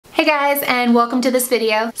Hey guys, and welcome to this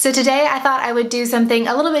video. So today I thought I would do something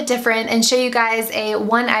a little bit different and show you guys a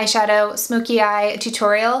one eyeshadow smoky eye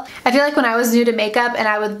tutorial. I feel like when I was new to makeup and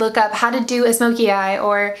I would look up how to do a smoky eye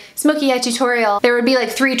or smoky eye tutorial, there would be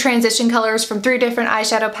like 3 transition colors from 3 different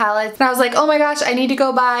eyeshadow palettes. And I was like, oh my gosh, I need to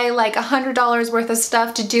go buy like $100 worth of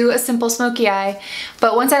stuff to do a simple smoky eye.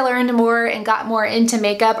 But once I learned more and got more into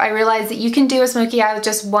makeup, I realized that you can do a smoky eye with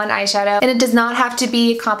just one eyeshadow and it does not have to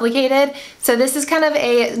be complicated. So this is kind of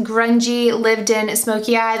a grungy, lived-in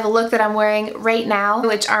smoky eye, the look that I'm wearing right now,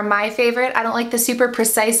 which are my favorite. I don't like the super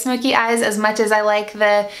precise smoky eyes as much as I like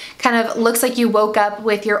the kind of looks like you woke up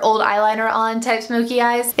with your old eyeliner on type smoky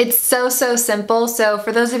eyes. It's so simple, so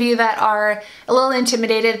for those of you that are a little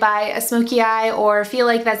intimidated by a smoky eye or feel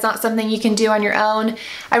like that's not something you can do on your own,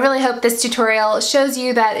 I really hope this tutorial shows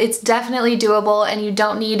you that it's definitely doable and you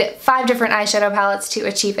don't need 5 different eyeshadow palettes to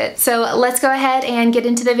achieve it. So let's go ahead and get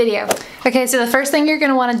into the video. Okay, so the first thing you're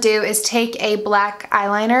going to want to do is take a black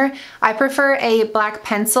eyeliner. I prefer a black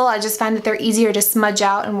pencil. I just find that they're easier to smudge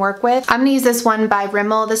out and work with. I'm going to use this one by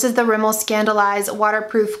Rimmel. This is the Rimmel Scandaleyes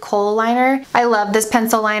Waterproof Kohl Liner. I love this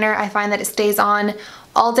pencil liner. I find that it stays on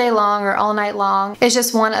all day long or all night long. It's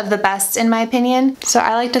just one of the best in my opinion. So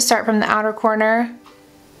I like to start from the outer corner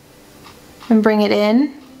and bring it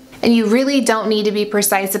in. And you really don't need to be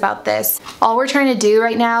precise about this. All we're trying to do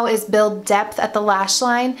right now is build depth at the lash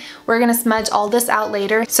line. We're gonna smudge all this out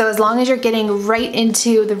later. So as long as you're getting right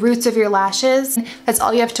into the roots of your lashes, that's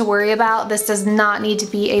all you have to worry about. This does not need to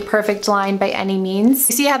be a perfect line by any means.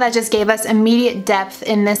 You see how that just gave us immediate depth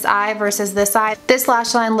in this eye versus this eye? This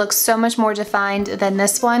lash line looks so much more defined than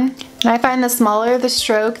this one. And I find the smaller the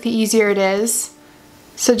stroke, the easier it is.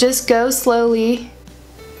 So just go slowly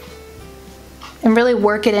and really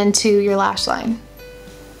work it into your lash line.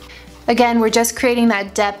 Again, we're just creating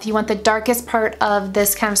that depth. You want the darkest part of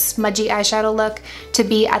this kind of smudgy eyeshadow look to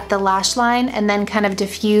be at the lash line and then kind of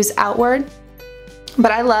diffuse outward.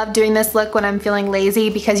 But I love doing this look when I'm feeling lazy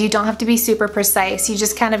because you don't have to be super precise. You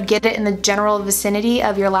just kind of get it in the general vicinity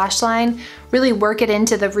of your lash line, really work it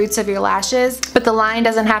into the roots of your lashes, but the line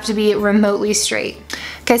doesn't have to be remotely straight.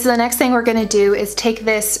 Okay, so the next thing we're gonna do is take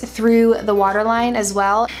this through the waterline as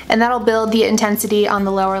well, and that'll build the intensity on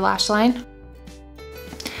the lower lash line.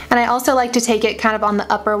 And I also like to take it kind of on the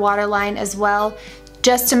upper waterline as well,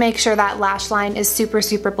 just to make sure that lash line is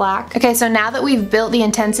super black. Okay, so now that we've built the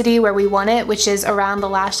intensity where we want it, which is around the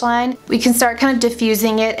lash line, we can start kind of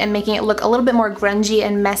diffusing it and making it look a little bit more grungy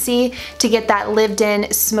and messy to get that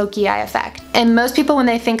lived-in smoky eye effect. And most people, when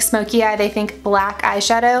they think smoky eye, they think black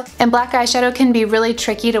eyeshadow. And black eyeshadow can be really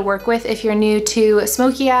tricky to work with if you're new to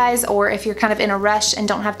smoky eyes or if you're kind of in a rush and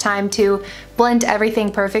don't have time to blend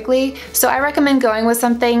everything perfectly. So I recommend going with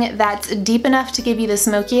something that's deep enough to give you the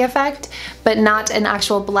smoky effect, but not an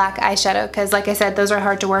actual black eyeshadow, because like I said, those are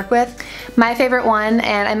hard to work with. My favorite one,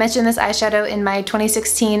 and I mentioned this eyeshadow in my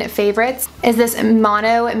 2016 favorites, is this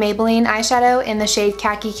Mono Maybelline eyeshadow in the shade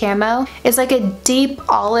Khaki Camo. It's like a deep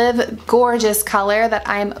olive, gorgeous color that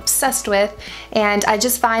I'm obsessed with, and I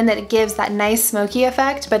just find that it gives that nice smoky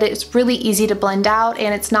effect, but it's really easy to blend out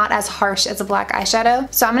and it's not as harsh as a black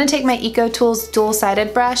eyeshadow. So I'm going to take my Ecotools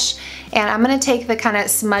dual-sided brush and I'm going to take the kind of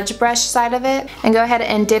smudge brush side of it and go ahead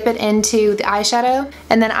and dip it into the eyeshadow,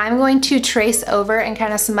 and then I'm going to trace over and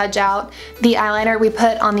kind of smudge out the eyeliner we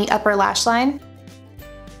put on the upper lash line.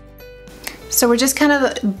 So we're just kind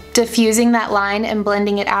of diffusing that line and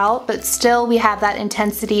blending it out, but still we have that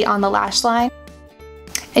intensity on the lash line.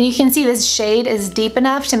 And you can see this shade is deep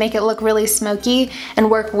enough to make it look really smoky and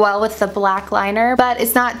work well with the black liner, but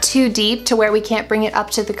it's not too deep to where we can't bring it up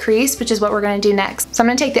to the crease, which is what we're going to do next. So I'm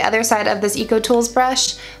going to take the other side of this Ecotools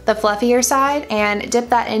brush, the fluffier side, and dip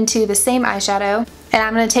that into the same eyeshadow. And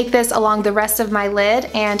I'm going to take this along the rest of my lid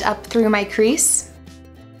and up through my crease.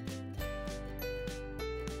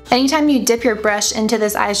 Anytime you dip your brush into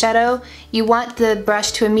this eyeshadow, you want the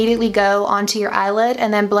brush to immediately go onto your eyelid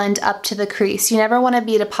and then blend up to the crease. You never want to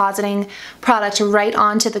be depositing product right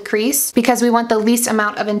onto the crease because we want the least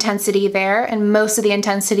amount of intensity there and most of the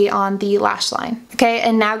intensity on the lash line. Okay,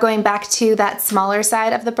 and now going back to that smaller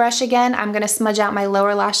side of the brush again, I'm going to smudge out my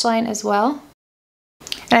lower lash line as well.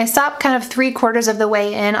 And I stopped kind of 3/4 of the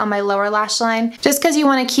way in on my lower lash line, just because you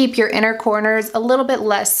want to keep your inner corners a little bit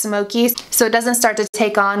less smoky so it doesn't start to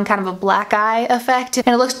take on kind of a black eye effect. And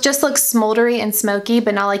it just looks smoldery and smoky,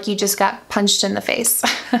 but not like you just got punched in the face.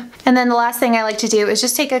 And then the last thing I like to do is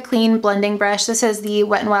just take a clean blending brush. This is the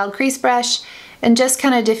Wet n Wild crease brush, and just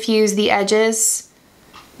kind of diffuse the edges.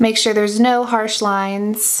 Make sure there's no harsh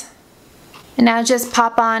lines. And now just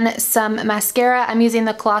pop on some mascara. I'm using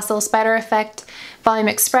the Colossal Spider Effect Volume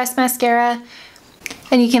Express mascara.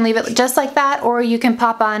 And you can leave it just like that, or you can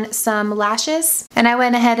pop on some lashes. And I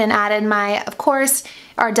went ahead and added my, of course,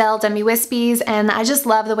 Ardell Demi Wispies, and I just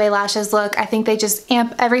love the way lashes look. I think they just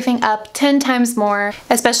amp everything up 10 times more,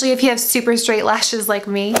 especially if you have super straight lashes like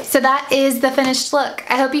me. So that is the finished look.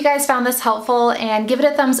 I hope you guys found this helpful, and give it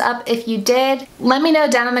a thumbs up if you did. Let me know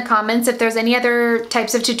down in the comments if there's any other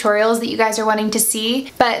types of tutorials that you guys are wanting to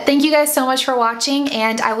see. But thank you guys so much for watching,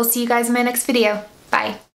 and I will see you guys in my next video. Bye.